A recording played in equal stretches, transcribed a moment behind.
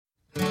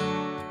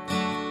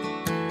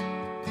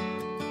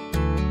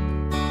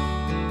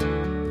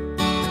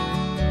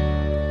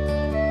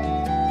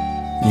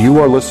You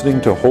are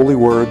listening to Holy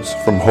Words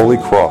from Holy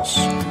Cross,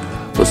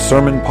 the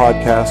sermon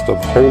podcast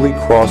of Holy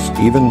Cross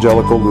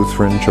Evangelical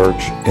Lutheran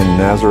Church in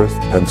Nazareth,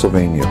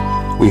 Pennsylvania.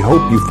 We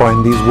hope you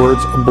find these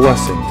words a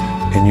blessing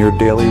in your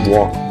daily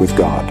walk with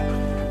God.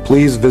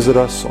 Please visit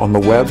us on the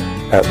web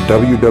at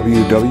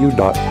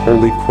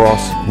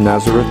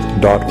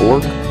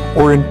www.holycrossnazareth.org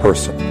or in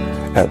person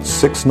at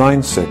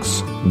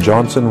 696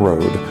 Johnson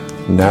Road,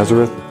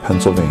 Nazareth,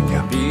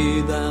 Pennsylvania.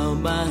 Be thou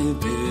my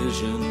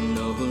vision,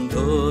 O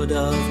Lord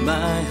of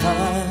my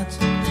heart.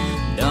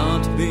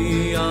 Not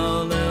be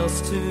all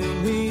else to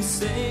me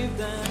save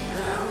that.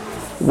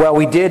 Well,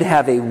 we did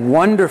have a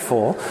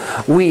wonderful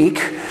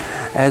week.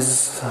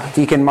 As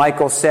Deacon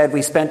Michael said,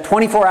 we spent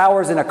 24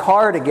 hours in a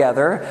car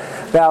together,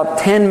 about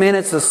 10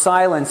 minutes of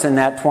silence in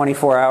that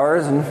 24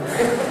 hours, and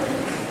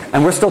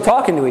we're still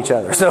talking to each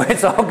other, so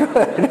it's all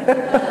good.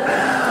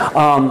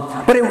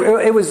 But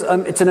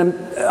it's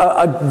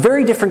a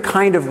very different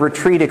kind of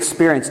retreat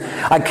experience.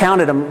 I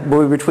counted them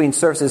between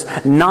services,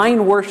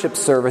 9 worship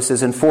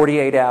services in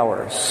 48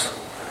 hours.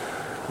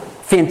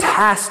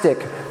 Fantastic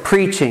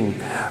preaching,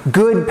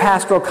 good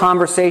pastoral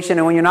conversation,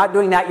 and when you're not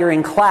doing that, you're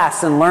in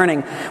class and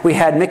learning. We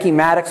had Mickey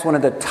Maddox, one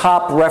of the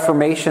top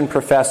Reformation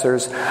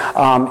professors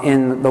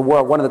in the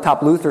world, one of the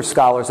top Luther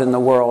scholars in the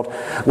world,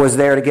 was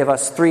there to give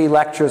us 3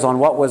 lectures on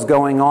what was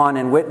going on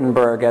in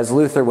Wittenberg as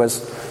Luther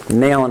was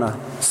nailing a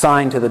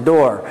sign to the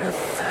door.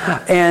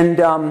 And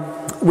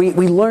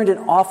we learned an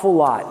awful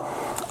lot.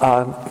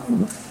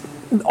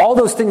 All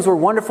those things were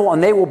wonderful,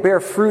 and they will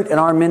bear fruit in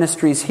our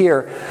ministries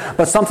here.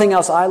 But something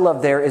else I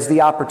love there is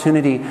the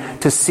opportunity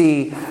to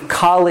see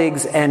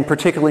colleagues and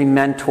particularly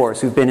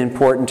mentors who've been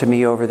important to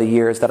me over the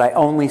years that I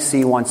only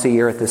see once a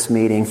year at this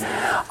meeting.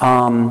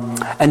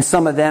 And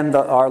some of them,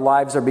 our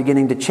lives are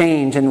beginning to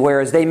change. And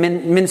whereas they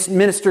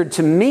ministered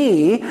to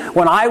me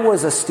when I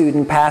was a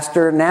student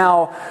pastor,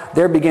 now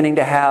they're beginning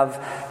to have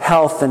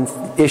health and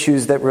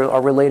issues that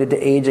are related to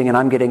aging, and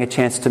I'm getting a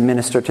chance to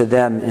minister to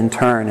them in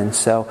turn. And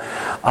so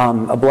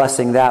a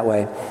blessing that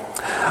way.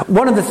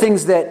 One of the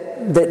things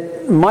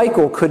that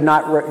Michael could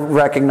not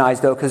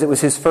recognize, though, because it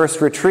was his first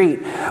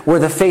retreat, were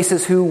the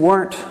faces who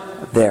weren't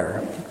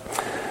there.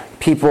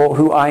 People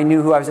who I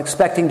knew, who I was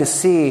expecting to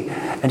see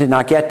and did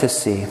not get to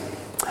see.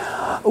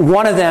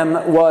 One of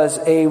them was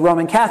a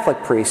Roman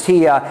Catholic priest.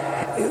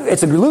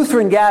 It's a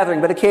Lutheran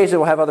gathering, but occasionally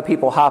we'll have other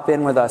people hop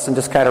in with us and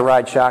just kind of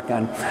ride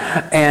shotgun.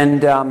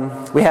 And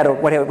we had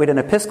an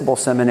Episcopal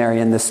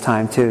seminarian this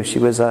time too. She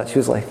was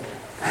like,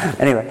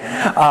 anyway.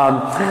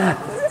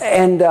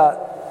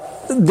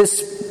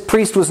 This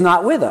priest was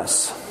not with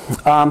us.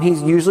 He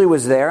usually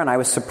was there, and I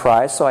was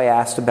surprised, so I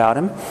asked about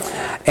him.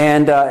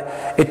 And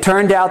it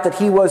turned out that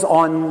he was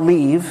on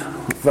leave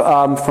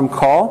from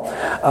call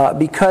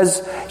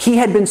because he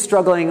had been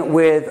struggling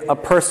with a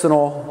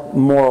personal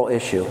moral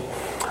issue.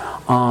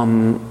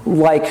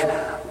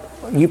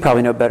 You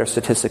probably know better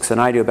statistics than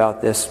I do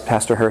about this,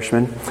 Pastor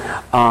Hirschman.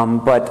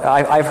 But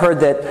I've heard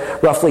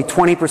that roughly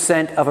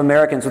 20% of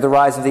Americans with the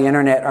rise of the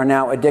internet are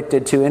now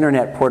addicted to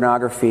internet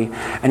pornography,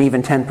 and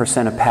even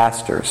 10% of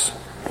pastors.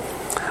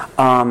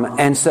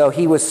 And so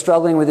he was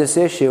struggling with this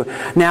issue.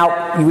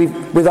 Now,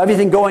 with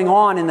everything going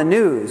on in the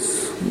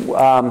news,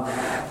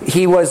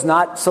 he was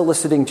not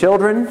soliciting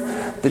children.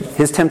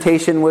 His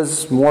temptation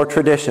was more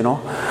traditional.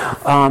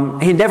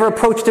 He never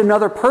approached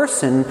another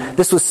person.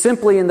 This was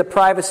simply in the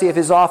privacy of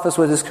his office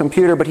with his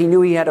computer, but he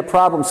knew he had a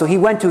problem. So he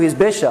went to his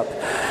bishop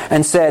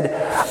and said,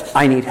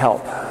 I need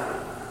help.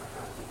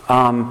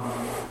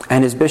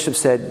 And his bishop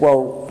said,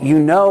 well,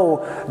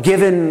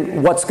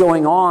 given what's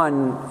going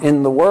on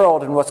in the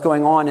world and what's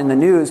going on in the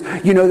news,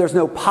 there's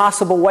no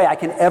possible way I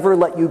can ever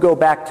let you go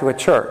back to a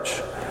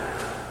church.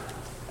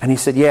 And he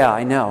said, yeah,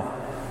 I know,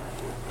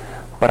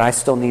 but I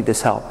still need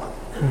this help.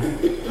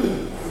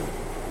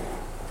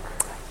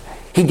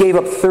 He gave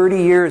up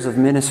 30 years of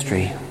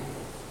ministry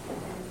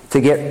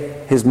to get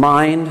his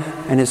mind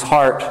and his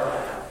heart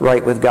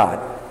right with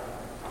God.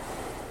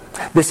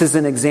 This is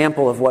an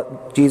example of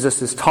what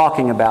Jesus is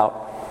talking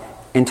about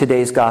in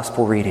today's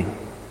gospel reading.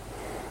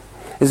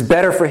 It's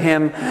better for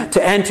him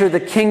to enter the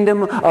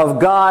kingdom of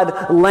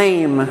God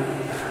lame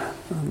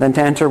than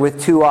to enter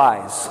with 2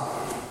 eyes.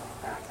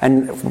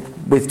 And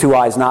with 2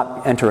 eyes,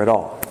 not enter at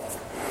all.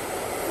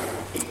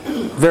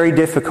 Very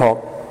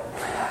difficult.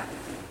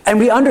 And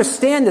we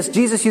understand this.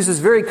 Jesus uses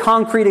very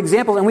concrete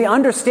examples, and we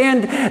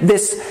understand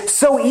this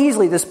so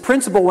easily, this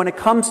principle, when it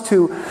comes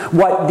to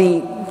what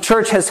the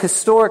church has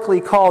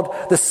historically called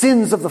the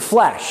sins of the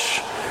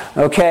flesh.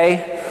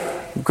 Okay?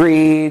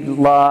 Greed,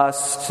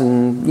 lust,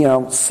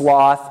 and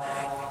sloth.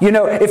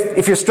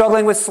 If you're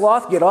struggling with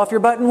sloth, get off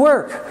your butt and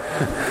work.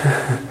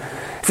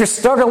 If you're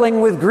struggling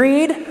with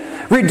greed,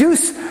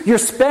 reduce your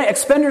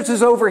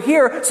expenditures over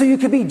here so you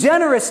can be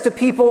generous to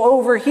people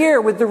over here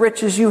with the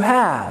riches you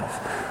have.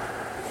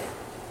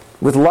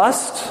 With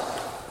lust,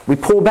 we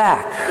pull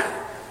back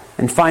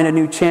and find a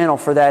new channel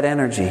for that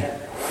energy.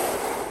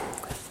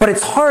 But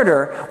it's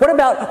harder. What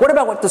about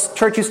what the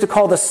church used to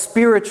call the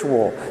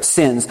spiritual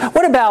sins?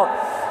 What about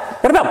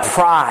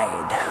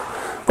pride?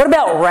 What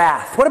about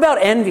wrath? What about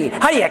envy?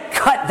 How do you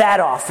cut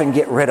that off and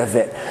get rid of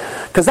it?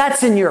 Because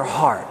that's in your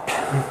heart.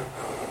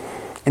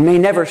 It may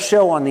never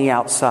show on the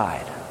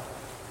outside.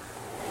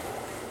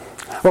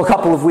 Well, a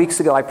couple of weeks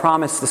ago, I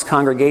promised this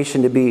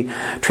congregation to be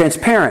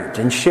transparent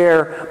and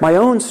share my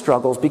own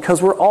struggles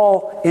because we're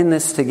all in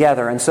this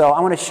together. And so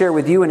I want to share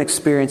with you an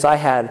experience I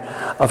had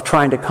of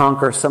trying to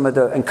conquer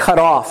and cut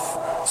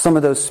off some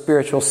of those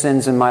spiritual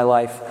sins in my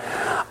life.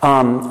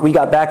 We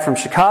got back from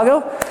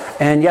Chicago,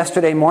 and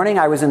yesterday morning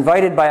I was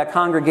invited by a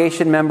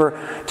congregation member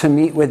to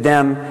meet with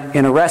them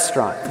in a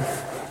restaurant.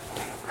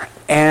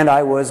 And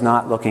I was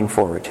not looking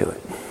forward to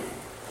it.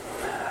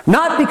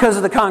 Not because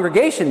of the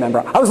congregation member.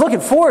 I was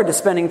looking forward to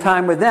spending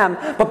time with them,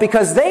 but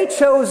because they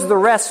chose the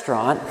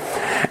restaurant,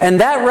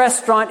 and that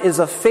restaurant is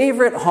a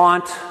favorite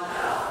haunt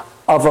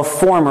of a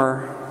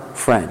former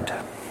friend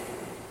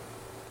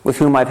with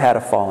whom I've had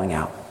a falling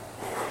out.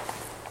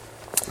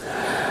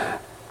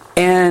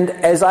 And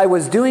as I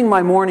was doing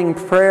my morning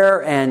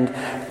prayer and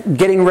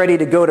getting ready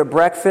to go to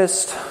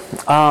breakfast,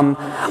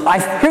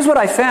 here's what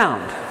I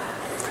found.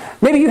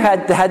 Maybe you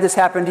had this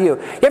happen to you.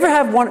 You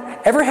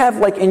ever have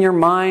like in your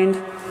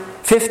mind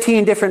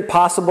 15 different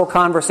possible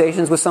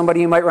conversations with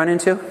somebody you might run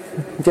into?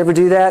 Did you ever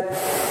do that?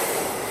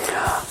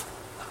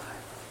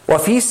 Well,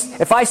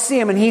 if I see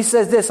him and he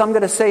says this, I'm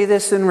going to say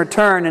this in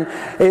return. And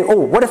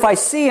what if I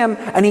see him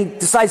and he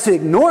decides to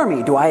ignore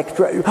me?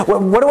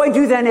 What do I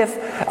do then if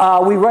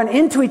we run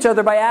into each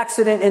other by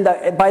accident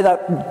by the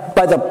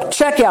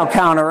checkout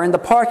counter or in the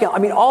parking lot? I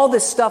mean, all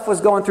this stuff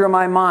was going through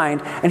my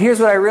mind. And here's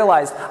what I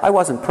realized: I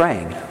wasn't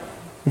praying.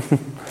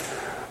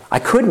 I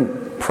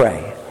couldn't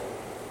pray.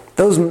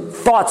 Those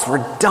thoughts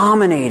were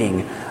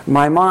dominating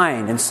my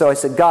mind. And so I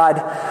said, God,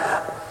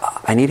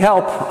 I need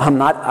help. I'm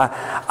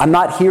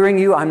not hearing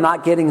you. I'm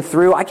not getting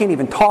through. I can't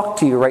even talk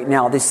to you right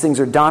now. These things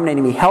are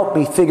dominating me. Help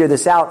me figure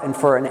this out. And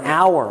for an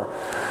hour,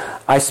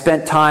 I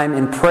spent time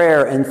in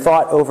prayer and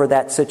thought over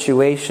that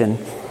situation.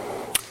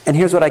 And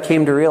here's what I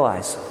came to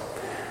realize.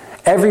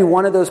 Every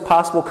one of those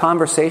possible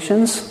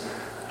conversations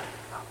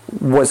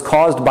was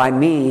caused by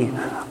me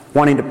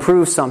wanting to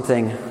prove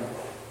something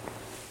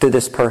to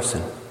this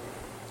person.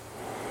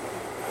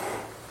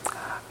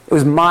 It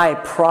was my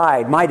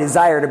pride, my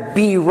desire to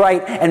be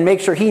right and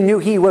make sure he knew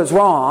he was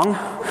wrong.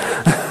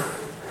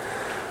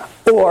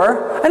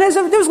 And there's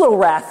a little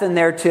wrath in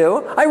there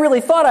too. I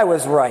really thought I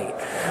was right.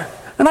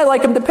 And I'd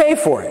like him to pay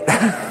for it.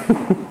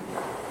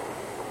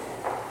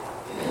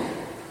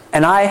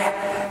 And I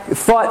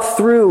thought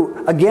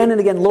through again and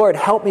again, Lord,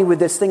 help me with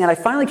this thing. And I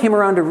finally came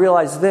around to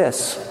realize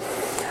this,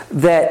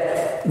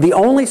 that the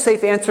only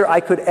safe answer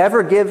I could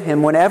ever give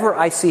him whenever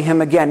I see him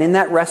again, in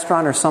that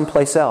restaurant or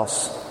someplace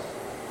else,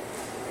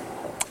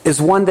 is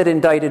one that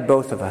indicted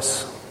both of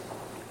us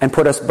and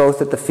put us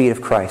both at the feet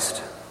of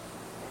Christ.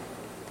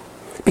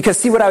 Because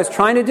see, what I was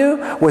trying to do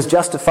was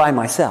justify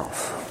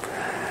myself.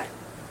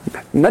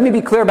 Let me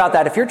be clear about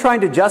that. If you're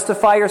trying to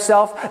justify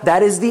yourself,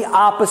 that is the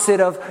opposite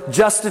of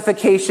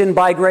justification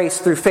by grace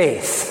through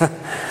faith.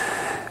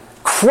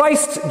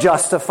 Christ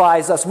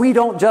justifies us. We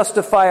don't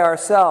justify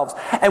ourselves.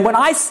 And when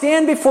I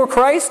stand before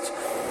Christ,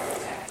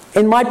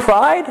 in my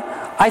pride,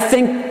 I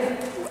think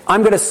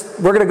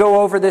we're going to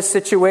go over this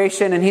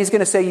situation and he's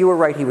going to say, you were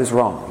right, he was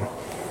wrong.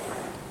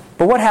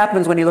 But what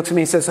happens when he looks at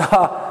me and says,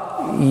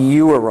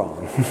 you were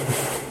wrong?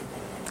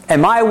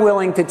 Am I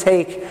willing to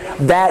take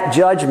that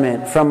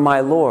judgment from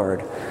my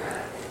Lord?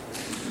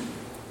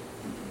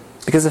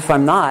 Because if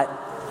I'm not,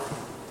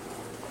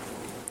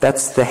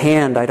 that's the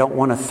hand I don't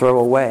want to throw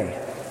away.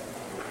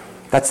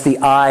 That's the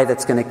eye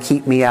that's going to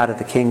keep me out of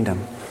the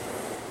kingdom.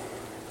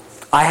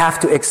 I have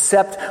to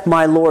accept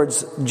my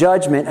Lord's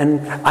judgment.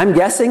 And I'm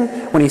guessing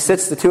when he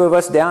sits the two of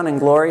us down in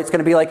glory, it's going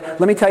to be like,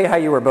 let me tell you how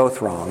you were both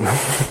wrong.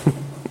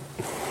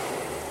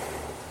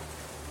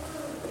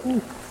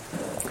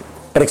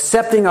 But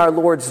accepting our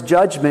Lord's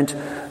judgment,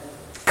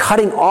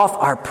 cutting off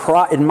our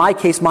pride, in my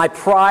case, my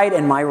pride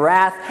and my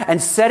wrath,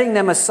 and setting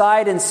them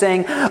aside and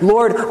saying,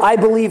 Lord, I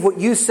believe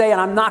what you say,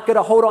 and I'm not going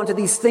to hold on to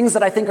these things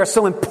that I think are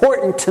so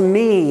important to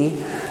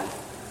me.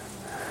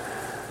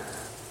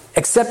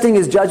 Accepting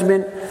his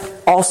judgment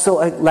also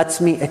lets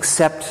me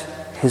accept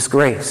his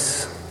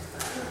grace.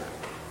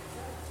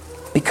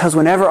 Because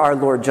whenever our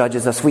Lord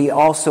judges us, we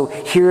also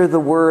hear the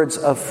words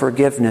of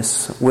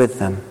forgiveness with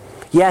them.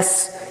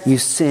 Yes, you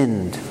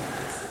sinned.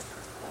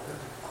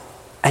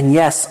 And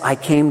yes, I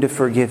came to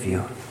forgive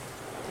you.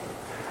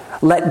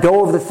 Let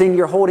go of the thing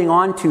you're holding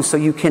on to so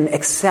you can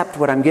accept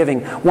what I'm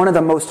giving. One of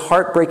the most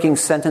heartbreaking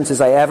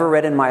sentences I ever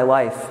read in my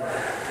life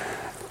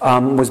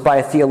was by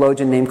a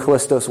theologian named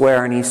Callistos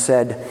Ware, and he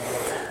said,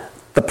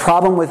 the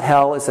problem with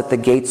hell is that the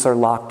gates are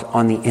locked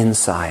on the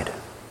inside.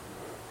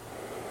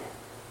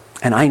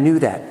 And I knew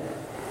that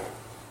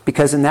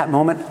because in that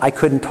moment I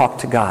couldn't talk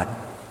to God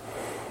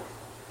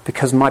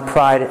because my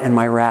pride and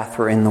my wrath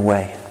were in the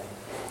way.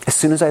 As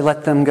soon as I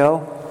let them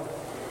go,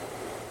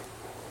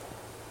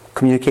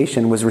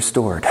 communication was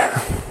restored.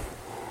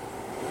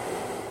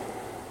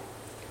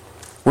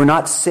 We're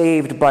not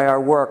saved by our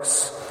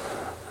works,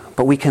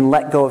 but we can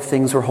let go of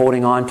things we're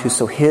holding on to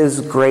so His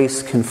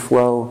grace can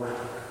flow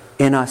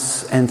in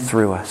us and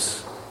through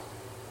us.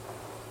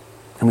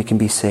 And we can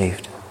be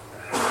saved.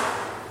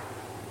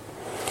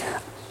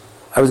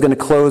 I was going to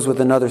close with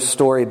another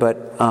story,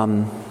 but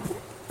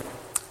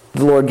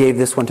the Lord gave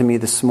this one to me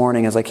this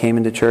morning as I came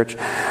into church.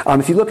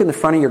 If you look in the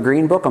front of your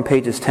green book on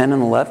pages 10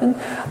 and 11,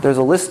 there's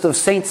a list of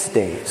saints'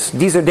 days.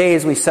 These are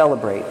days we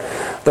celebrate.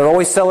 They're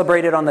always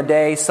celebrated on the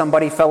day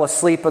somebody fell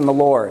asleep in the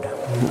Lord.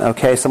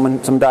 Okay,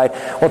 someone died.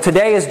 Well,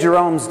 today is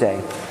Jerome's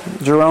day.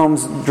 Jerome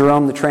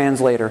the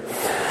translator.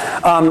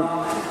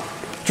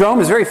 Jerome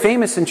is very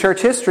famous in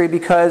church history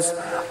because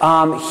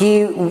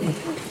he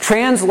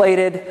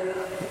translated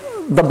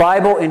the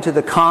Bible into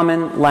the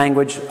common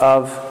language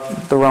of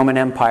the Roman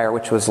Empire,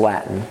 which was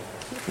Latin.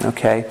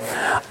 Okay,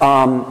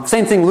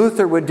 same thing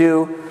Luther would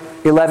do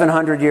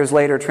 1,100 years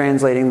later,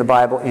 translating the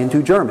Bible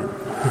into German.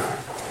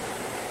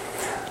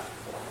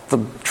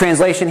 The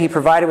translation he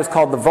provided was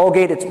called the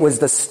Vulgate. It was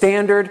the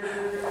standard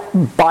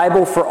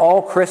Bible for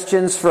all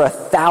Christians for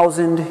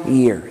 1,000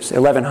 years,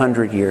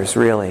 1,100 years,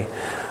 really.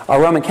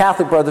 Our Roman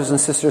Catholic brothers and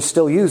sisters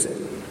still use it.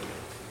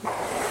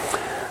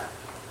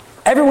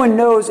 Everyone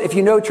knows, if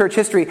you know church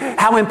history,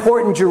 how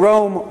important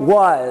Jerome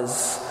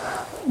was,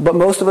 but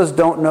most of us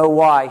don't know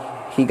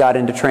why he got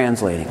into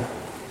translating.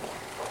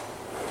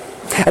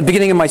 At the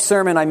beginning of my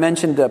sermon, I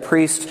mentioned a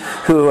priest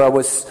who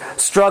was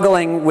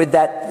struggling with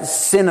that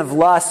sin of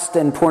lust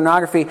and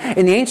pornography.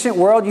 In the ancient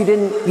world, you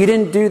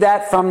didn't do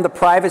that from the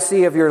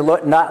privacy of your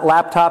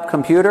laptop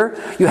computer.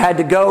 You had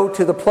to go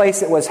to the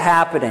place it was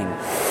happening.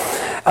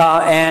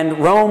 And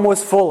Rome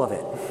was full of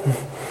it.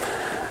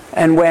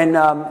 And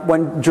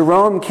when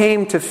Jerome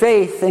came to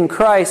faith in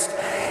Christ,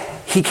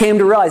 he came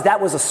to realize that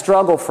was a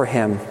struggle for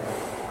him.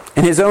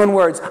 In his own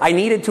words, I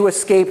needed to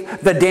escape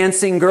the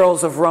dancing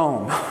girls of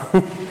Rome.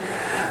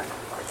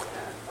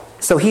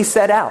 So he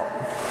set out.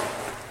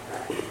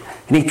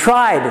 And he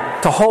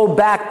tried to hold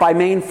back by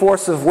main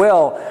force of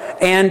will.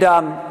 And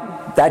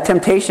that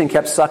temptation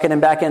kept sucking him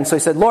back in. So he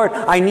said, Lord,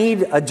 I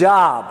need a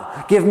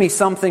job. Give me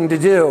something to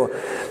do.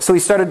 So he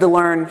started to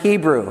learn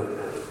Hebrew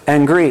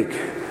and Greek.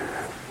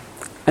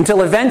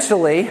 Until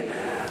eventually,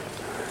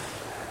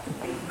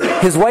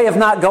 his way of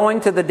not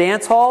going to the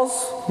dance halls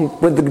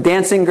with the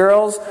dancing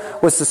girls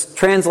was to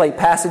translate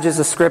passages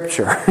of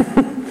Scripture.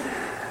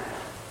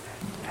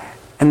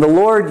 And the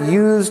Lord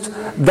used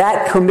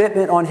that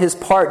commitment on his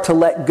part to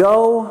let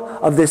go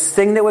of this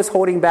thing that was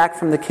holding back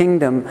from the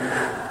kingdom,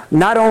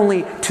 not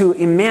only to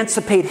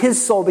emancipate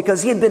his soul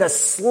because he had been a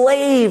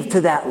slave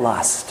to that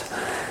lust.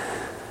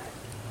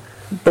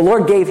 The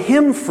Lord gave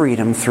him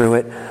freedom through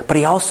it, but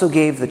he also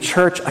gave the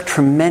church a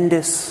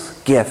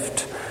tremendous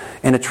gift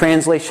in a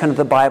translation of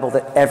the Bible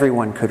that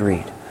everyone could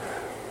read.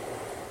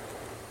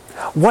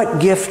 What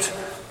gift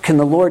can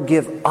the Lord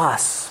give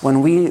us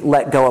when we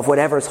let go of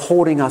whatever is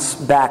holding us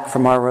back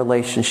from our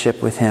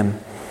relationship with him?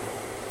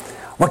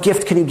 What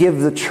gift can he give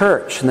the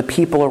church and the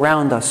people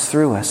around us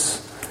through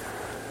us?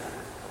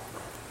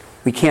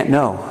 We can't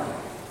know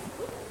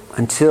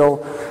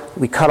until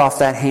we cut off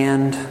that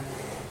hand,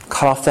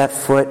 cut off that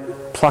foot,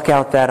 pluck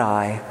out that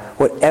eye,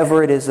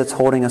 whatever it is that's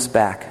holding us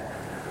back.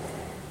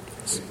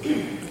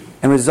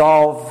 And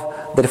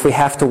resolve that if we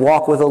have to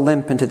walk with a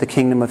limp into the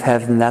kingdom of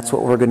heaven, that's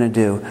what we're going to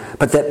do.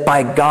 But that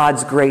by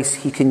God's grace,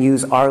 he can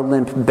use our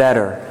limp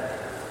better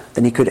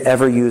than he could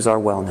ever use our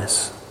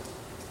wellness.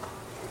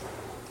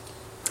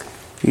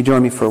 Will you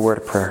join me for a word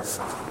of prayer?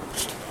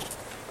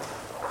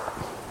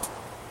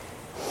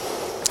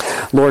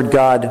 Lord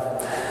God,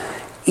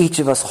 each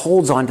of us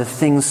holds on to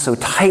things so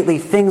tightly,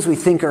 things we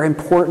think are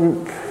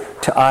important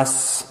to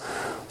us.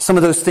 Some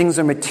of those things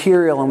are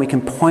material and we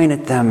can point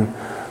at them.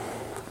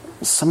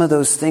 Some of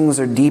those things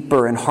are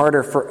deeper and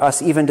harder for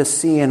us even to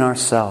see in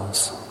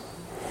ourselves.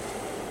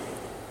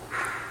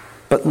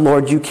 But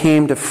Lord, you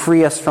came to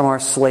free us from our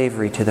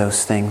slavery to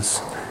those things.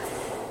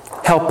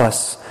 Help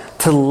us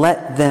to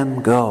let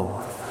them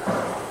go.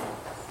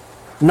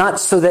 Not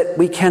so that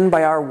we can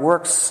by our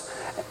works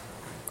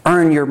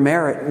earn your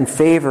merit and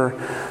favor,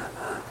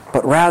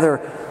 but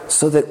rather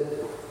so that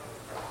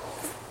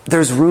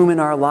there's room in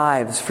our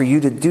lives for you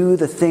to do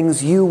the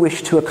things you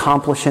wish to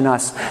accomplish in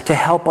us, to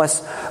help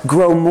us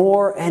grow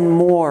more and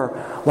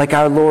more like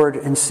our Lord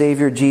and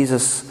Savior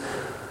Jesus,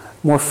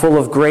 more full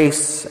of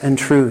grace and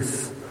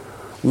truth,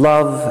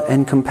 love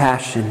and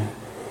compassion,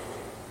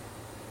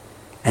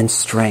 and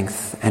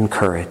strength and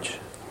courage.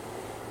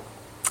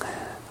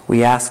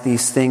 We ask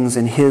these things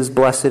in his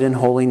blessed and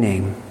holy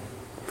name.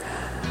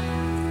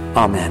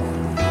 Amen.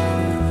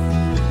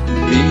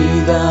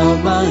 Be thou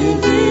my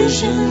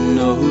vision,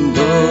 O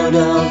Lord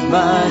of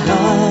my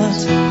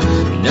heart.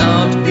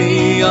 Not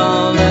be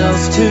all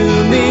else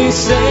to me,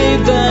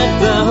 save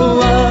that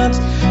thou art.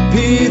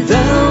 Be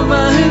thou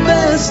my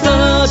best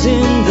start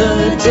in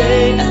the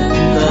day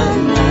and the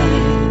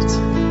night.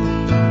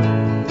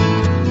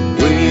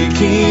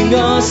 Waking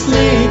or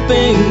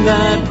sleeping,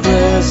 thy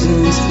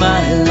presence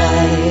my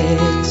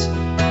light.